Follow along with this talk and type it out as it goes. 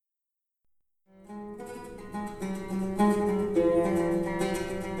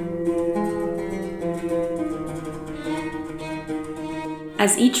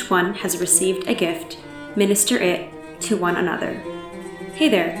As each one has received a gift, minister it to one another. Hey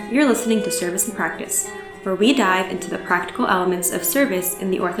there, you're listening to Service and Practice, where we dive into the practical elements of service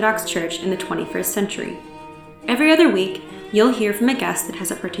in the Orthodox Church in the 21st century. Every other week, you'll hear from a guest that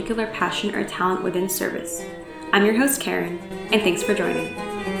has a particular passion or talent within service. I'm your host, Karen, and thanks for joining.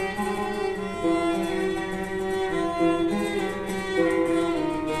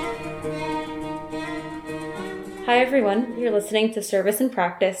 Hi everyone, you're listening to Service and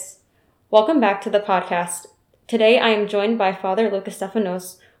Practice. Welcome back to the podcast. Today I am joined by Father Lucas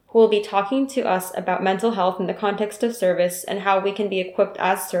Stefanos, who will be talking to us about mental health in the context of service and how we can be equipped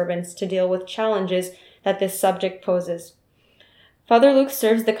as servants to deal with challenges that this subject poses. Father Luke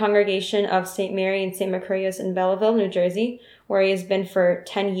serves the congregation of St. Mary and St. Mercurius in Belleville, New Jersey, where he has been for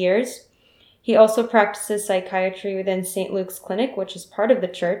 10 years. He also practices psychiatry within St. Luke's Clinic, which is part of the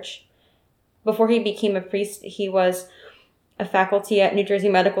church. Before he became a priest, he was a faculty at New Jersey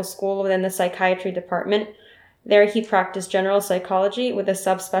Medical School within the psychiatry department. There he practiced general psychology with a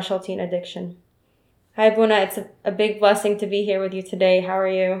subspecialty in addiction. Hi, Buna. It's a big blessing to be here with you today. How are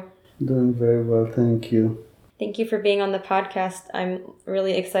you? Doing very well, thank you. Thank you for being on the podcast. I'm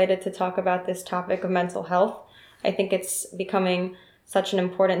really excited to talk about this topic of mental health. I think it's becoming such an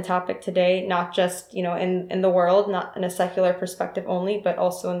important topic today, not just, in the world, not in a secular perspective only, but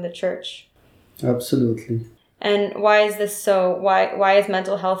also in the church. Absolutely. And why is this so? Why is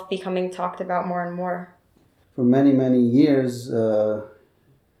mental health becoming talked about more and more? For many, many years in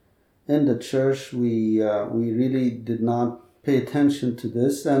the church, we really did not pay attention to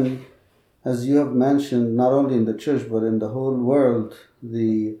this. And as you have mentioned, not only in the church, but in the whole world,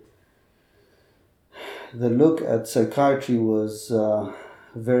 the look at psychiatry was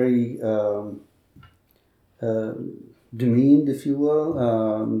very demeaned, if you will,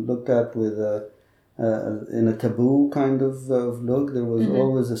 looked at with in a taboo kind of look. There was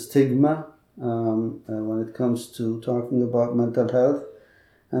always a stigma when it comes to talking about mental health,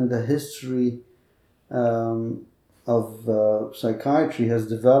 and the history of psychiatry has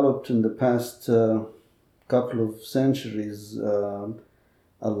developed in the past couple of centuries a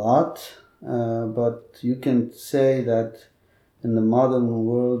lot, but you can say that in the modern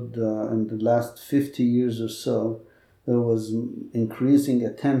world, in the last 50 years or so, there was increasing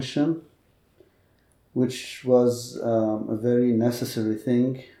attention, which was a very necessary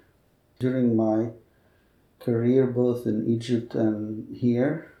thing. During my career, both in Egypt and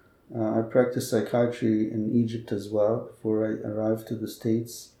here, I practiced psychiatry in Egypt as well before I arrived to the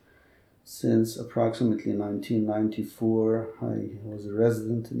States. Since approximately 1994, I was a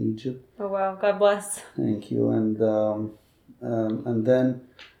resident in Egypt. Oh wow, God bless. Thank you.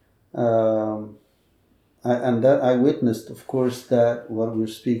 And then I witnessed, of course, that what we're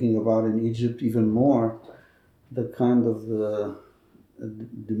speaking about in Egypt even more, the kind of the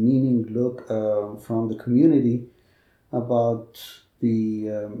demeaning look from the community about the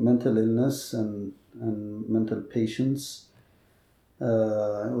mental illness and mental patients.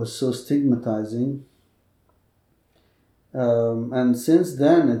 It was so stigmatizing. And since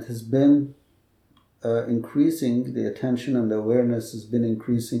then, it has been increasing, the attention and the awareness has been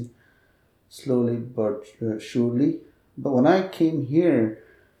increasing slowly but surely. But when I came here,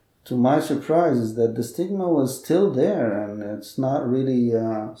 to my surprise, is that the stigma was still there, and it's not really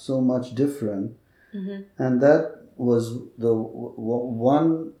so much different. Mm-hmm. And that was the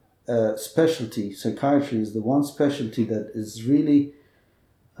one specialty. Psychiatry is the one specialty that is really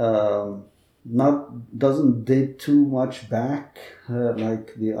doesn't date too much back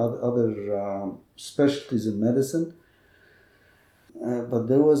like the other specialties in medicine. But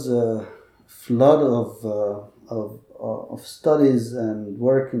there was a flood of studies and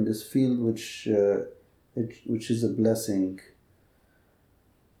work in this field, which is a blessing.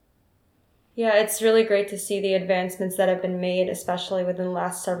 Yeah, it's really great to see the advancements that have been made, especially within the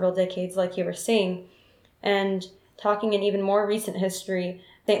last several decades, like you were saying. And talking in even more recent history,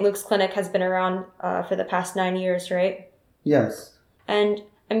 St. Luke's Clinic has been around for the past 9 years, right? Yes. And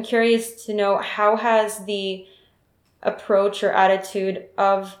I'm curious to know, how has the approach or attitude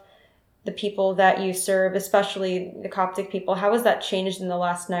of the people that you serve, especially the Coptic people, how has that changed in the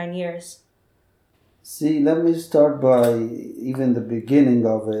last 9 years? See, let me start by even the beginning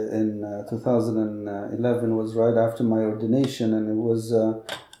of it. In 2011 was right after my ordination, and it was a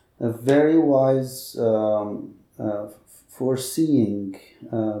very wise foreseeing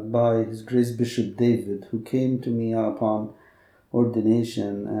by His Grace Bishop David, who came to me upon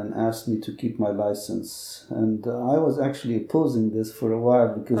ordination and asked me to keep my license. And I was actually opposing this for a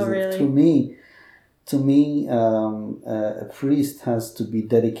while because really? To me to me, a priest has to be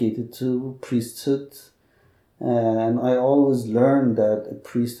dedicated to priesthood. And I always learned that a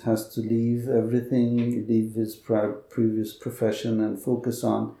priest has to leave everything, leave his previous profession and focus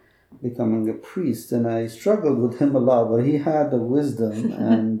on becoming a priest. And I struggled with him a lot, but he had the wisdom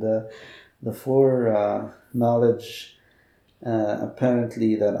and the foreknowledge,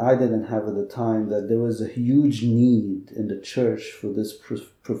 apparently, that I didn't have at the time, that there was a huge need in the church for this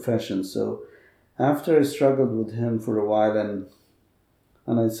profession. So after I struggled with him for a while, and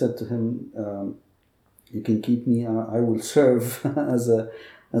I said to him, you can keep me, I will serve as a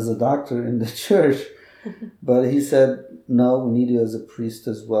doctor in the church. But he said, no, we need you as a priest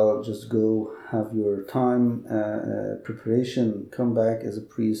as well. Just go have your time, preparation, come back as a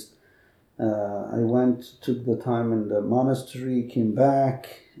priest. I went, took the time in the monastery, came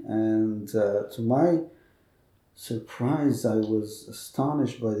back, and to my surprise, I was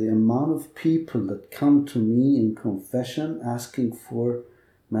astonished by the amount of people that come to me in confession asking for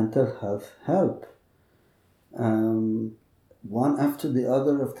mental health help. One after the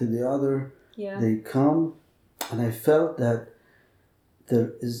other, Yeah. they come, and I felt that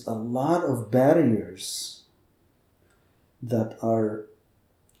there is a lot of barriers that are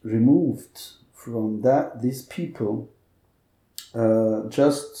removed from these people,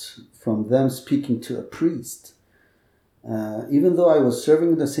 just from them speaking to a priest. Even though I was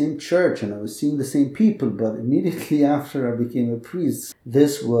serving in the same church and I was seeing the same people, but immediately after I became a priest,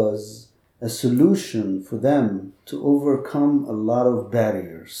 this was a solution for them to overcome a lot of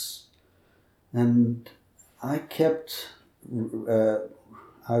barriers. And I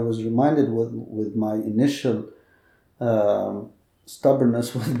was reminded with my initial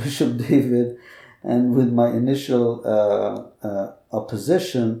stubbornness with Bishop David and with my initial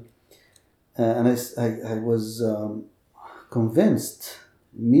opposition, and I was convinced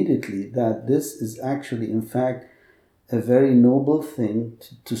immediately that this is actually, in fact, a very noble thing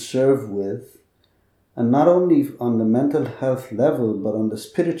to serve with, and not only on the mental health level, but on the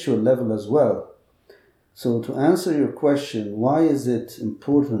spiritual level as well. So to answer your question, why is it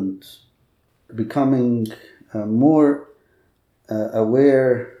important becoming more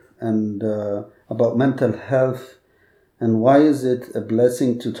aware and about mental health, and why is it a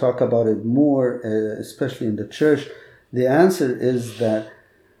blessing to talk about it more, especially in the church? The answer is that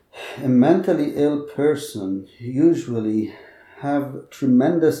a mentally ill person usually have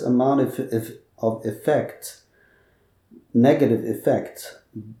tremendous amount of effect, negative effect,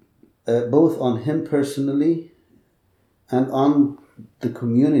 both on him personally and on the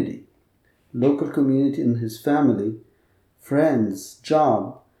community, local community, and his family, friends,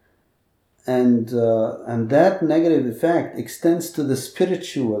 job, and that negative effect extends to the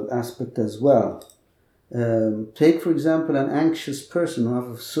spiritual aspect as well. Take, for example, an anxious person who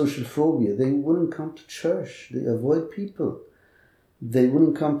has social phobia. They wouldn't come to church. They avoid people. They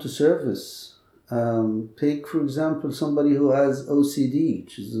wouldn't come to service. Take, for example, somebody who has OCD,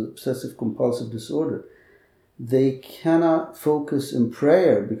 which is obsessive compulsive disorder. They cannot focus in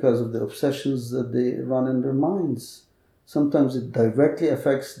prayer because of the obsessions that they run in their minds. Sometimes it directly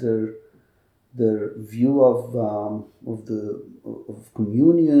affects their view of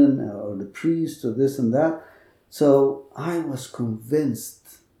communion or the priest or this and that. So I was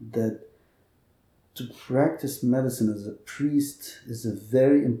convinced that to practice medicine as a priest is a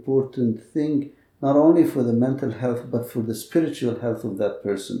very important thing, not only for the mental health but for the spiritual health of that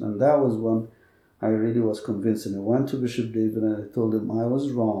person. And that was when I really was convinced. And I went to Bishop David and I told him I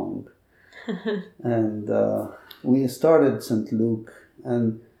was wrong. And we started St. Luke,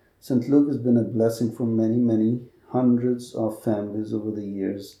 and St. Luke has been a blessing for many, many hundreds of families over the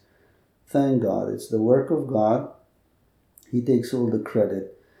years. Thank God. It's the work of God. He takes all the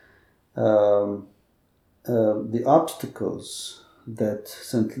credit. The obstacles that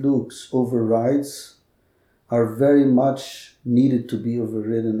St. Luke's overrides are very much needed to be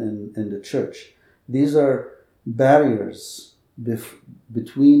overridden in the church. These are barriers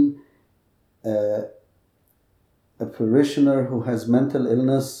between a parishioner who has mental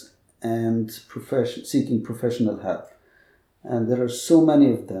illness and seeking professional help. And there are so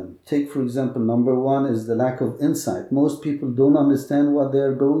many of them. Take, for example, number one is the lack of insight. Most people don't understand what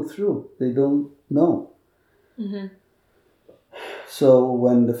they're going through. They don't know. Mm-hmm. So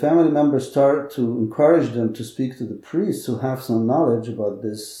when the family members start to encourage them to speak to the priests who have some knowledge about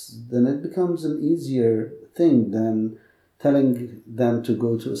this, then it becomes an easier thing than telling them to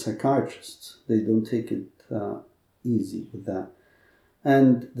go to a psychiatrist. They don't take it easy with that.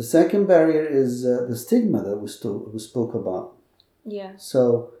 And the second barrier is the stigma that we spoke about. Yeah.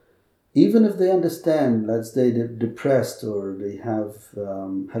 So even if they understand, let's say they're depressed or they have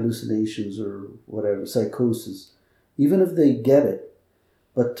hallucinations or whatever, psychosis, even if they get it,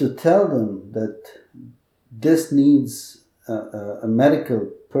 but to tell them that this needs a medical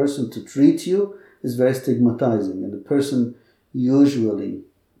person to treat you is very stigmatizing, and the person usually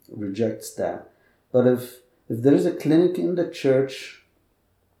rejects that. But if there is a clinic in the church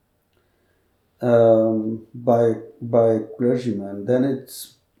by clergyman, then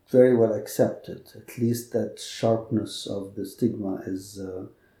it's very well accepted. At least that sharpness of the stigma is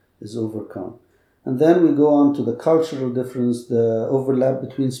overcome. And then we go on to the cultural difference, the overlap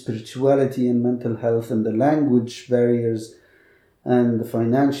between spirituality and mental health, and the language barriers and the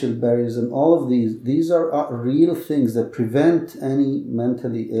financial barriers, and all of these are real things that prevent any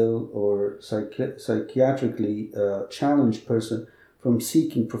mentally ill or psychiatrically challenged person from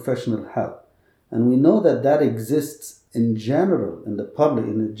seeking professional help. And we know that exists in general, in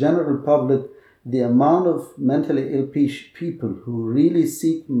the general public. The amount of mentally ill people who really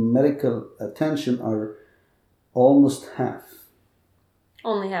seek medical attention are almost half.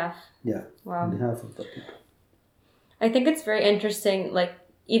 Only half? Yeah. Wow. Only half of the people. I think it's very interesting, like,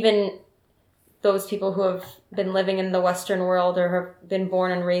 even those people who have been living in the Western world or have been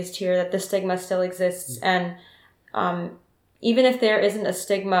born and raised here, that the stigma still exists. And even if there isn't a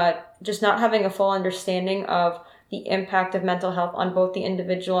stigma, just not having a full understanding of the impact of mental health on both the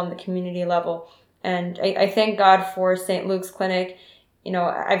individual and the community level. And I thank God for St. Luke's Clinic. You know,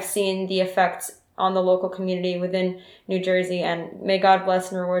 I've seen the effects on the local community within New Jersey, and may God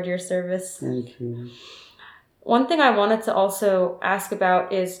bless and reward your service. Thank you. One thing I wanted to also ask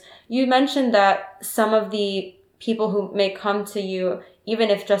about is, you mentioned that some of the people who may come to you, even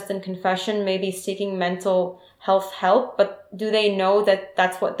if just in confession, may be seeking mental health help, but do they know that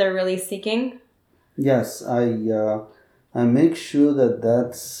that's what they're really seeking? Yes, I make sure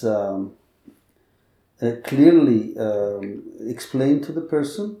that's clearly explained to the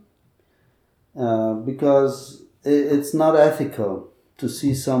person, because it's not ethical to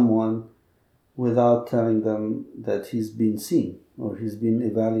see someone without telling them that he's been seen or he's been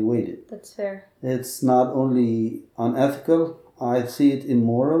evaluated. That's fair. It's not only unethical, I see it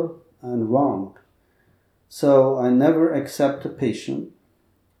immoral and wrong. So I never accept a patient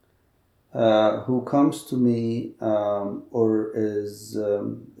who comes to me or is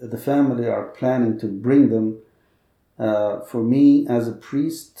the family are planning to bring them for me as a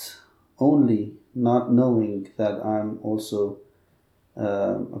priest only, not knowing that I'm also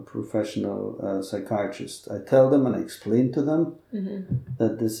a professional psychiatrist. I tell them and I explain to them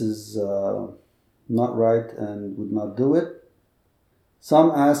that this is not right and would not do it.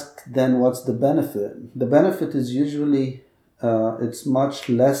 Some ask then what's the benefit? The benefit is usually it's much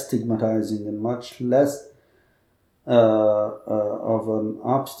less stigmatizing and much less of an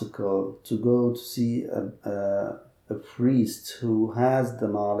obstacle to go to see a priest who has the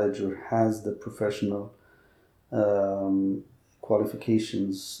knowledge or has the professional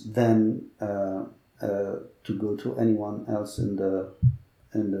qualifications than to go to anyone else in the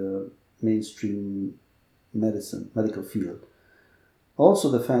mainstream medical field. Also,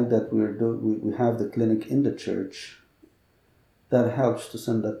 the fact that we have the clinic in the church, that helps to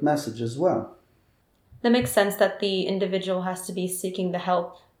send that message as well. That makes sense, that the individual has to be seeking the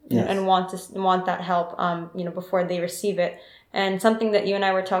help. Yes. And want that help, before they receive it. And something that you and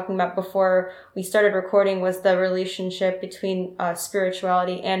I were talking about before we started recording was the relationship between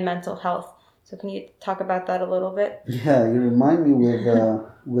spirituality and mental health. So can you talk about that a little bit? Yeah, you remind me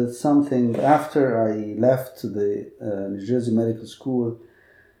with something. After I left the New Jersey Medical School,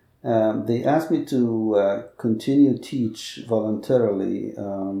 they asked me to continue teach voluntarily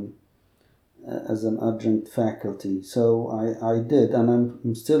as an adjunct faculty. So I did, and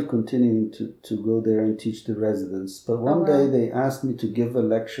I'm still continuing to go there and teach the residents. But one day they asked me to give a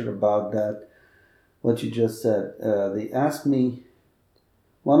lecture about that, what you just said. They asked me,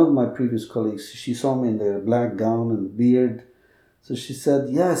 one of my previous colleagues, she saw me in the black gown and beard. So she said,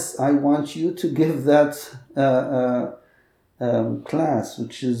 yes, I want you to give that class,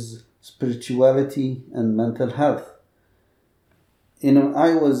 which is spirituality and mental health.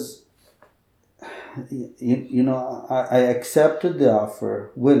 I accepted the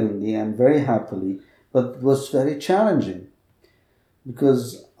offer willingly and very happily, but it was very challenging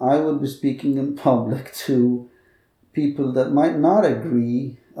because I would be speaking in public to people that might not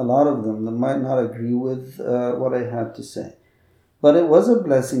agree, a lot of them that might not agree with what I had to say. But it was a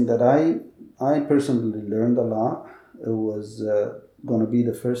blessing that I personally learned a lot. It was going to be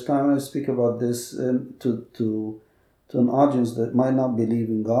the first time I speak about this to an audience that might not believe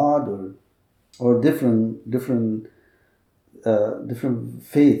in God or different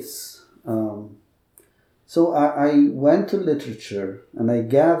faiths. So I went to literature and I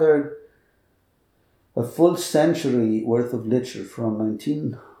gathered a full century worth of literature from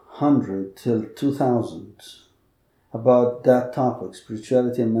 1900 till 2000 about that topic,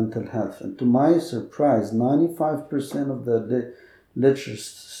 spirituality and mental health. And to my surprise, 95% of the literature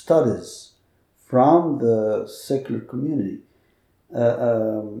studies from the secular community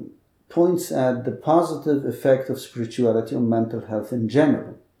points at the positive effect of spirituality on mental health in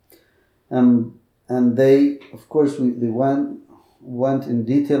general. And they, of course, they went in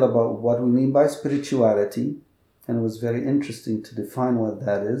detail about what we mean by spirituality, and it was very interesting to define what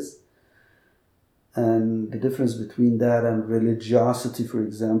that is, and the difference between that and religiosity, for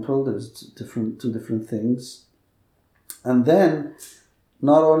example. There's two different things. And then,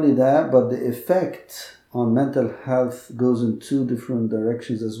 not only that, but the effect on mental health goes in two different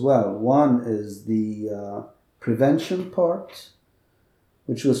directions as well. One is the prevention part,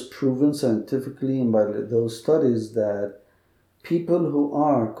 which was proven scientifically and by those studies that people who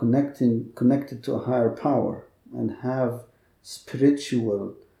are connected to a higher power and have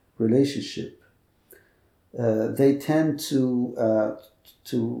spiritual relationship, they tend to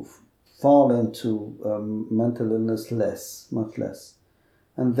fall into mental illness much less.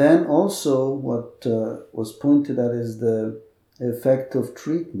 And then also what was pointed at is the effect of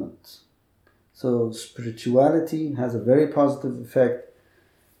treatment. So spirituality has a very positive effect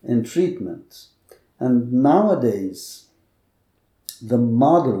in treatment. And nowadays, the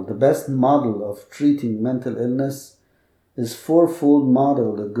best model of treating mental illness is fourfold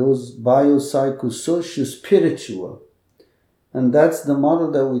model that goes biopsychosocial-spiritual. And that's the model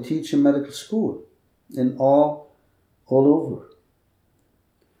that we teach in medical school, in all over.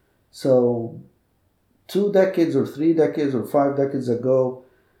 So 2 decades or 3 decades or 5 decades ago,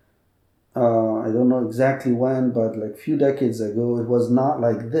 I don't know exactly when, but like few decades ago, it was not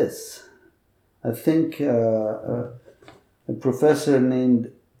like this. I think a professor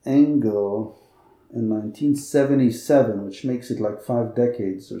named Engel in 1977, which makes it like 5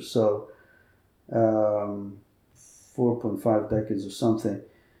 decades or so, 4.5 decades or something,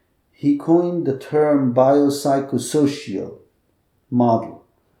 he coined the term biopsychosocial model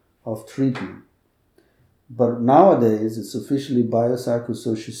of treatment. But nowadays, it's officially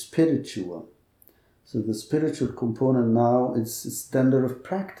biopsychosocial-spiritual. So the spiritual component now, it's a standard of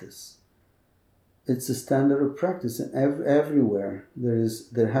practice. It's a standard of practice, and everywhere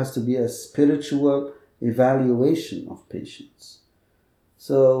there has to be a spiritual evaluation of patients.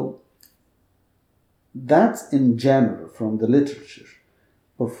 So that's in general from the literature.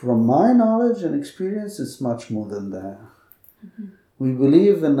 But from my knowledge and experience, it's much more than that. Mm-hmm. We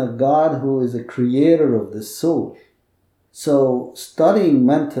believe in a God who is a creator of the soul. So studying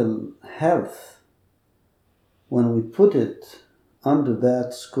mental health, when we put it under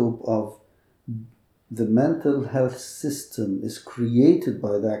that scope of the mental health system is created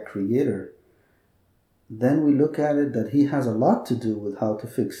by that creator, then we look at it that he has a lot to do with how to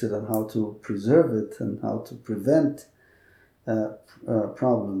fix it and how to preserve it and how to prevent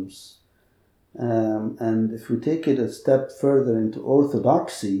problems. And if we take it a step further into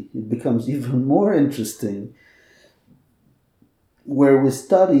orthodoxy, it becomes even more interesting, where we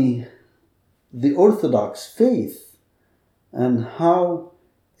study the Orthodox faith and how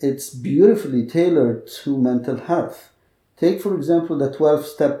it's beautifully tailored to mental health. Take, for example, the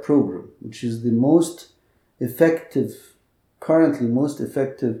 12-step program, which is the currently most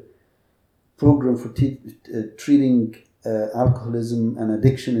effective program for treating alcoholism and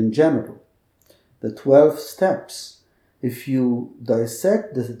addiction in general. The 12 steps, if you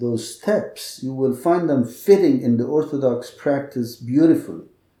dissect those steps, you will find them fitting in the Orthodox practice beautifully.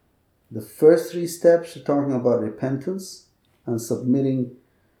 The first 3 steps are talking about repentance and submitting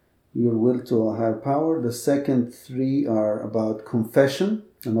your will to a higher power. The second 3 are about confession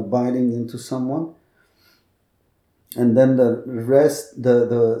and abiding into someone. And then the rest,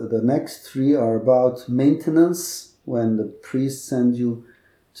 the next 3 are about maintenance, when the priest sends you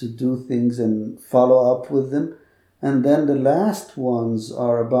to do things and follow up with them. And then the last ones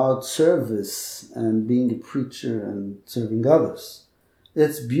are about service and being a preacher and serving others.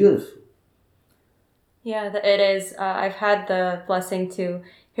 It's beautiful. Yeah, it is. I've had the blessing to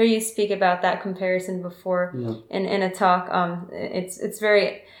hear you speak about that comparison before in a talk. It's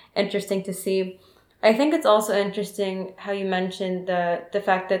very interesting to see. I think it's also interesting how you mentioned the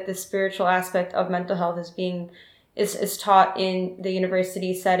fact that the spiritual aspect of mental health is taught in the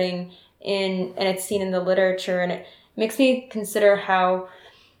university setting and it's seen in the literature, and it makes me consider how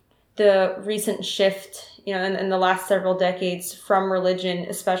the recent shift, in the last several decades from religion,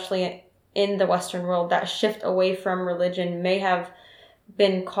 especially in the Western world, that shift away from religion may have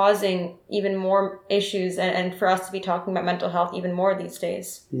been causing even more issues and for us to be talking about mental health even more these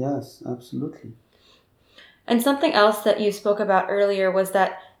days. Yes, absolutely. And something else that you spoke about earlier was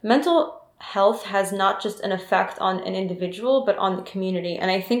that mental health has not just an effect on an individual, but on the community.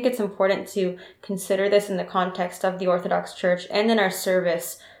 And I think it's important to consider this in the context of the Orthodox Church and in our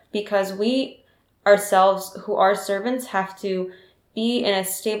service, because we ourselves, who are servants, have to be in a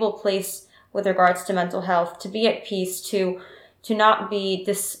stable place with regards to mental health, to be at peace, to not be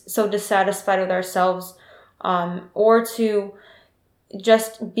so dissatisfied with ourselves, or to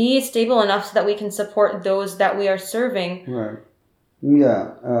just be stable enough so that we can support those that we are serving. Right.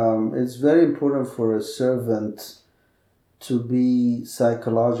 Yeah. It's very important for a servant to be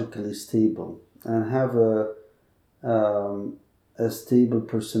psychologically stable and have a stable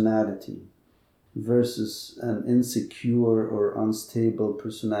personality versus an insecure or unstable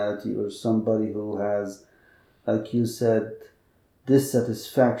personality, or somebody who has, like you said,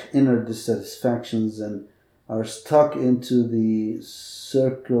 inner dissatisfactions, and are stuck into the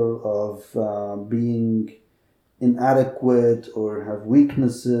circle of being inadequate or have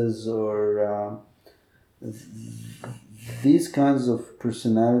weaknesses, or these kinds of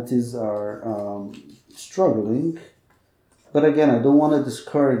personalities are struggling. But again, I don't want to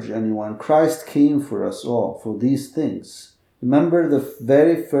discourage anyone. Christ came for us all, for these things. Remember the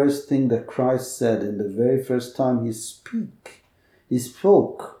very first thing that Christ said in the very first time he spoke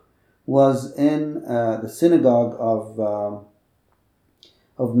was in the synagogue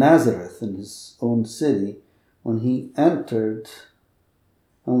of Nazareth in his own city, when he entered.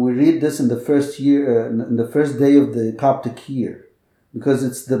 And we read this in the first day of the Coptic year, because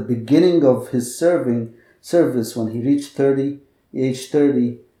it's the beginning of his service when he reached age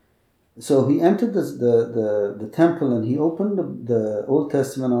 30. So he entered the temple, and he opened the Old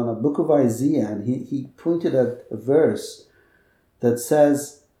Testament on a book of Isaiah, and he pointed at a verse that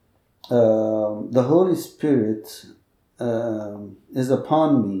says, the Holy Spirit is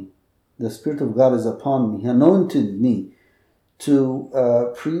upon me. The Spirit of God is upon me. He anointed me to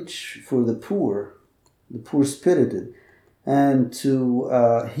preach for the poor spirited, and to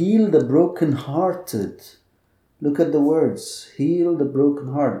heal the brokenhearted. Look at the words, heal the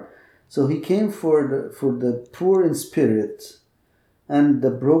brokenhearted. So he came for the poor in spirit and the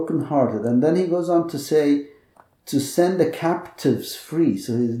brokenhearted. And then he goes on to say, to send the captives free.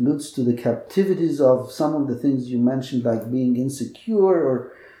 So he alludes to the captivities of some of the things you mentioned, like being insecure,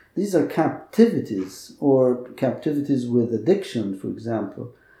 or these are captivities, or captivities with addiction, for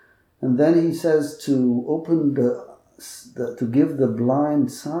example. And then he says to open to give the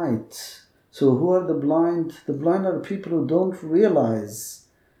blind sight. So who are the blind? The blind are people who don't realize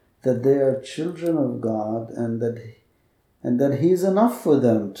that they are children of God, and that He is enough for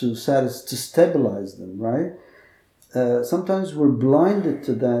them to stabilize them, right? Sometimes we're blinded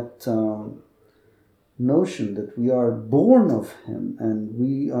to that notion that we are born of Him, and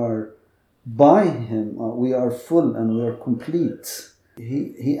we are by Him, we are full and we are complete.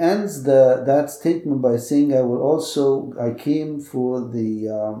 He ends that statement by saying, I came for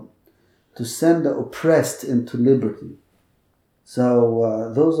to send the oppressed into liberty.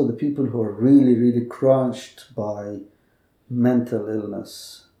 So those are the people who are really, really crushed by mental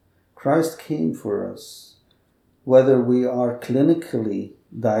illness. Christ came for us, whether we are clinically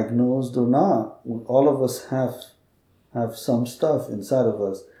diagnosed or not. All of us have some stuff inside of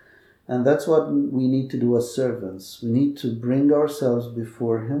us. And that's what we need to do as servants. We need to bring ourselves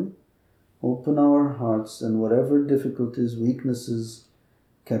before Him, open our hearts, and whatever difficulties, weaknesses,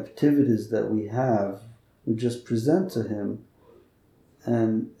 captivities that we have, we just present to Him,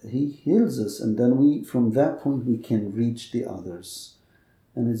 and He heals us. And then from that point, we can reach the others.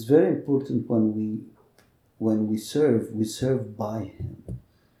 And it's very important when we serve by Him,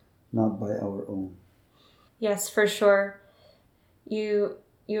 not by our own. Yes, for sure. You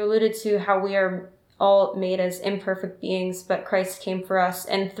alluded to how we are all made as imperfect beings, but Christ came for us,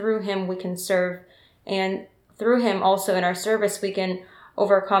 and through Him we can serve. And through Him also in our service we can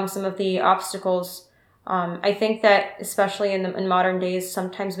overcome some of the obstacles. I think that especially in modern days,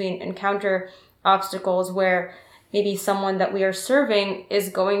 sometimes we encounter obstacles where maybe someone that we are serving is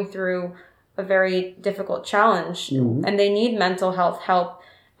going through a very difficult challenge, mm-hmm. and they need mental health help,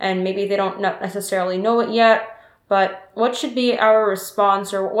 and maybe they don't necessarily know it yet. But what should be our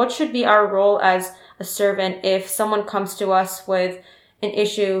response, or what should be our role as a servant if someone comes to us with an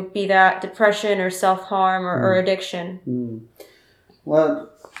issue, be that depression or self-harm or addiction?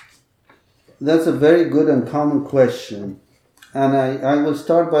 Well, that's a very good and common question. And I will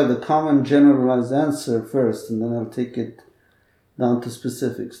start by the common generalized answer first, and then I'll take it down to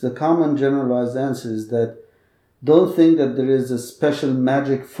specifics. The common generalized answer is that Don't think that there is a special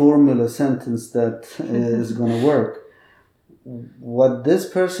magic formula sentence that is going to work. What this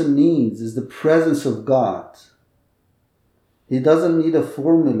person needs is the presence of God. He doesn't need a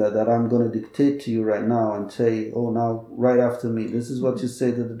formula that I'm going to dictate to you right now and say, oh, now, right after me, this is what you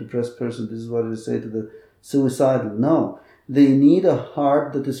say to the depressed person, this is what you say to the suicidal. No, they need a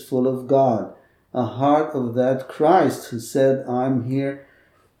heart that is full of God, a heart of that Christ who said, I'm here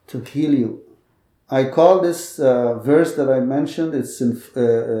to heal you. I call this verse that I mentioned, it's in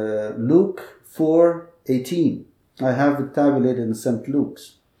Luke 4:18. I have it tabulated in St.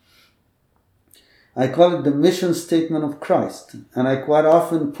 Luke's. I call it the mission statement of Christ, and I quite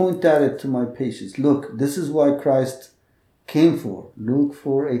often point at it to my patients. Look, this is why Christ came for. Luke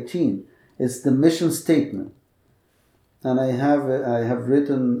 4:18. It's the mission statement, and I have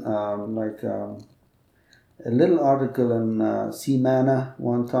written a little article in CMANA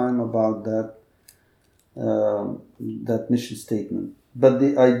one time about that mission statement. But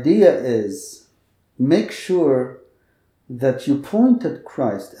the idea is, make sure that you point at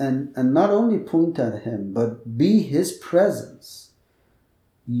Christ and not only point at Him, but be His presence.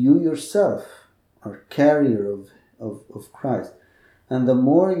 You yourself are carrier of Christ. And the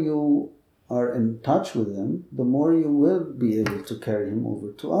more you are in touch with Him, the more you will be able to carry Him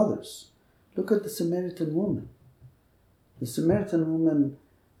over to others. Look at the Samaritan woman. The Samaritan woman,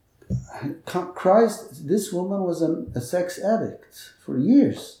 Christ, this woman was a sex addict for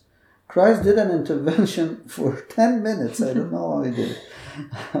years. Christ did an intervention for 10 minutes. I don't know how He did it.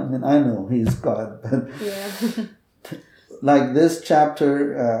 I mean, I know He's God, but like this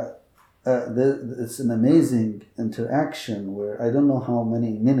chapter, it's an amazing interaction where I don't know how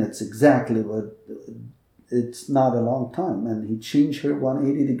many minutes exactly, but it's not a long time. And He changed her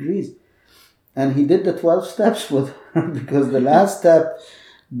 180 degrees. And He did the 12 steps with her because the last step,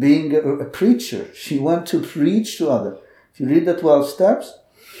 being a preacher, she went to preach to others. If you read the 12 steps,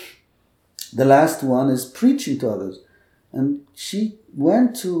 the last one is preaching to others. And she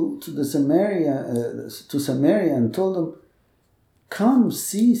went to Samaria and told them, come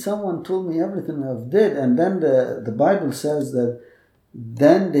see, someone told me everything I've did. And then the Bible says that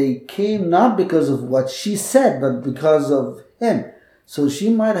then they came not because of what she said, but because of Him. So she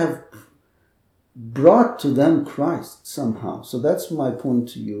might have brought to them Christ somehow. So that's my point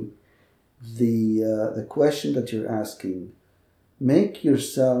to you. The question that you're asking, make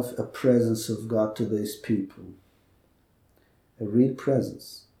yourself a presence of God to these people. A real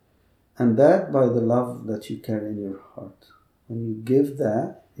presence. And that by the love that you carry in your heart. When you give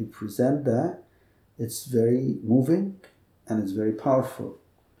that, you present that, it's very moving and it's very powerful.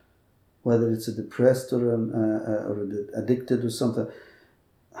 Whether it's a depressed or addicted or something.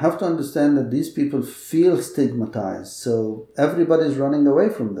 Have to understand that these people feel stigmatized. So everybody's running away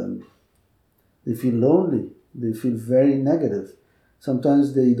from them. They feel lonely. They feel very negative.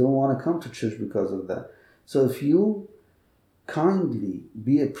 Sometimes they don't want to come to church because of that. So if you kindly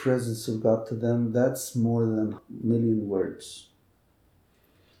be a presence of God to them, that's more than a million words.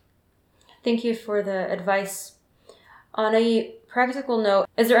 Thank you for the advice. On a practical note,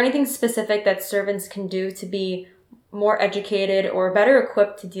 is there anything specific that servants can do to be more educated or better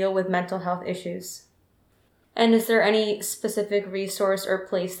equipped to deal with mental health issues? And is there any specific resource or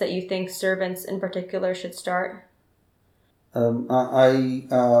place that you think servants in particular should start?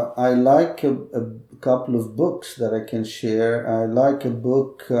 I like a couple of books that I can share. I like a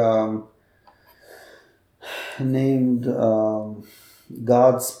book named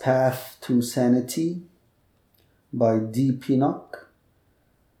God's Path to Sanity by D. Pinnock.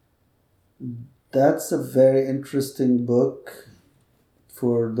 That's a very interesting book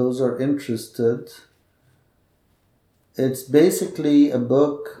for those who are interested. It's basically a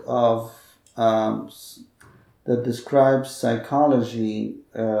book of that describes psychology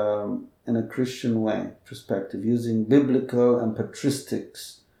in a Christian way, perspective, using biblical and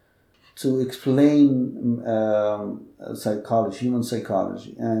patristics to explain psychology, human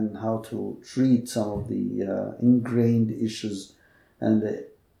psychology, and how to treat some of the ingrained issues and the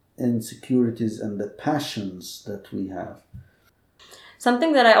insecurities and the passions that we have.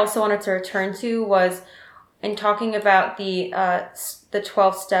 Something that I also wanted to return to was in talking about the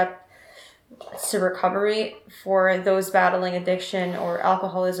 12-step to recovery for those battling addiction or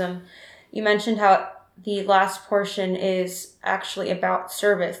alcoholism. You mentioned how the last portion is actually about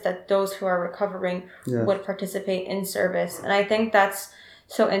service, that those who are recovering would participate in service. And I think that's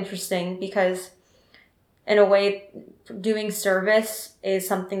so interesting because in a way, doing service is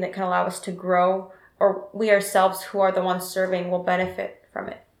something that can allow us to grow, or we ourselves who are the ones serving will benefit from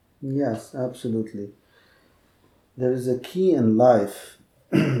it. Yes, absolutely. There is a key in life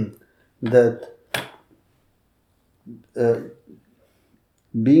that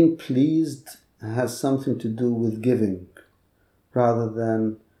being pleased has something to do with giving rather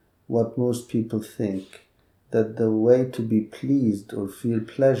than what most people think, that the way to be pleased or feel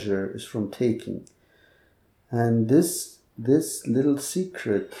pleasure is from taking. And this little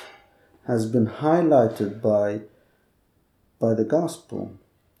secret has been highlighted by the gospel.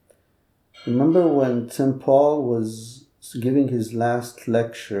 Remember when St. Paul was giving his last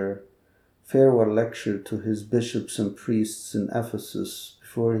lecture, farewell lecture to his bishops and priests in Ephesus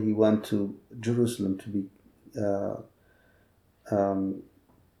before he went to Jerusalem to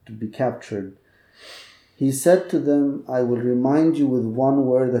be captured. He said to them, "I will remind you with one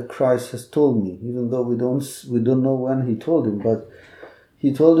word that Christ has told me," even though we don't know when he told him, but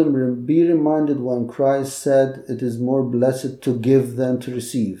he told him, "Be reminded when Christ said, 'It is more blessed to give than to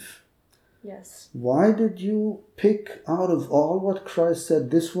receive.'" Yes. Why did you pick out of all what Christ said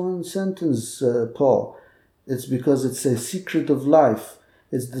this one sentence, Paul? It's because it's a secret of life.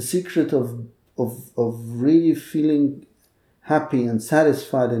 It's the secret of really feeling happy and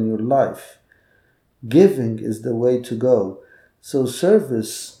satisfied in your life. Giving is the way to go. So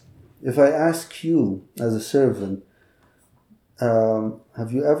service, if I ask you as a servant,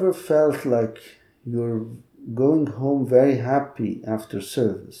 have you ever felt like you're going home very happy after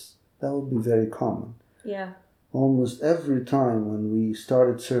service? That would be very common. Yeah. Almost every time when we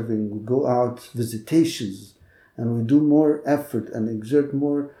started serving, we go out visitations and we do more effort and exert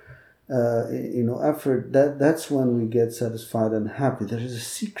more effort. That's when we get satisfied and happy. There is a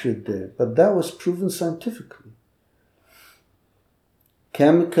secret there, but that was proven scientifically.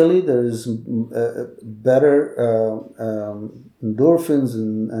 Chemically, there is better endorphins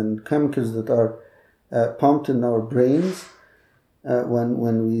and chemicals that are pumped in our brains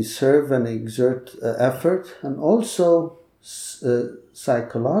when we serve and exert effort, and also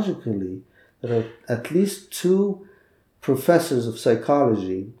psychologically, there are at least 2 professors of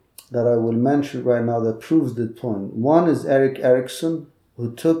psychology that I will mention right now that proves the point. One is Erik Erikson,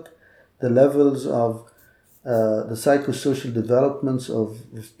 who took the levels of the psychosocial developments of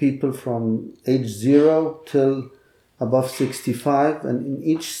people from age 0 till above 65, and in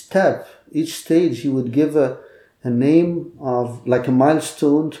each stage, he would give a name of like a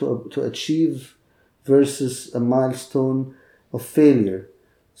milestone to achieve versus a milestone of failure.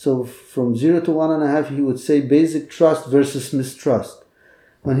 So from 0 to 1.5, he would say basic trust versus mistrust.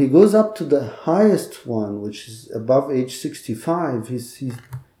 When he goes up to the highest one, which is above age 65,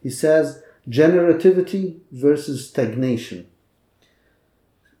 he says generativity versus stagnation.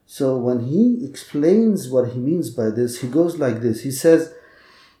 So when he explains what he means by this, he goes like this. He says,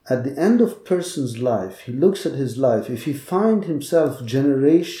 at the end of a person's life, he looks at his life. If he finds himself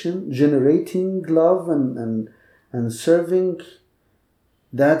generating love and serving,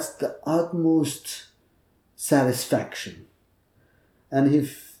 that's the utmost satisfaction. And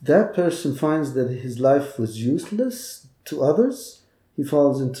if that person finds that his life was useless to others, he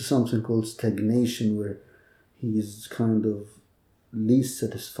falls into something called stagnation, where he is kind of least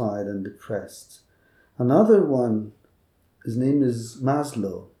satisfied and depressed. Another one, his name is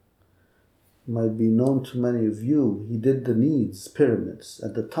Maslow, might be known to many of you. He did the needs pyramids.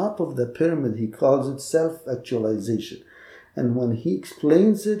 At the top of the pyramid, he calls it self-actualization. And when he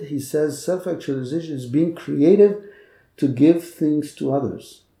explains it, he says self-actualization is being creative to give things to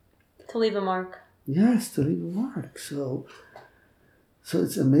others. To leave a mark. Yes, to leave a mark. So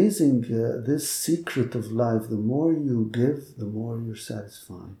it's amazing, this secret of life. The more you give, the more you're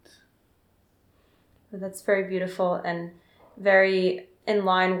satisfied. That's very beautiful and very in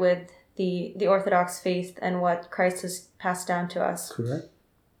line with the Orthodox faith and what Christ has passed down to us. Correct.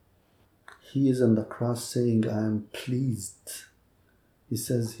 He is on the cross saying, "I am pleased." He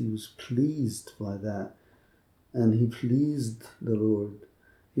says he was pleased by that. And he pleased the Lord.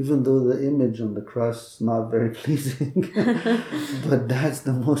 Even though the image on the cross is not very pleasing. But that's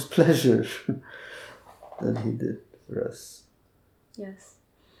the most pleasure that he did for us. Yes.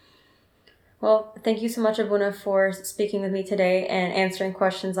 Well, thank you so much, Abuna, for speaking with me today and answering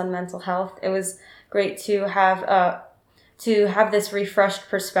questions on mental health. It was great to have this refreshed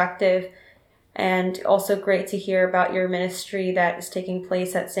perspective, and also great to hear about your ministry that is taking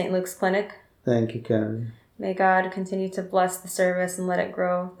place at St. Luke's Clinic. Thank you, Karen. May God continue to bless the service and let it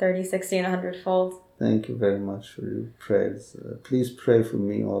grow 30, 60, and 100-fold. Thank you very much for your prayers. Please pray for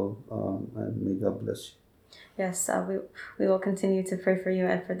me all, and may God bless you. Yes, we will continue to pray for you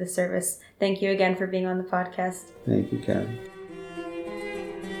and for the service. Thank you again for being on the podcast. Thank you, Karen.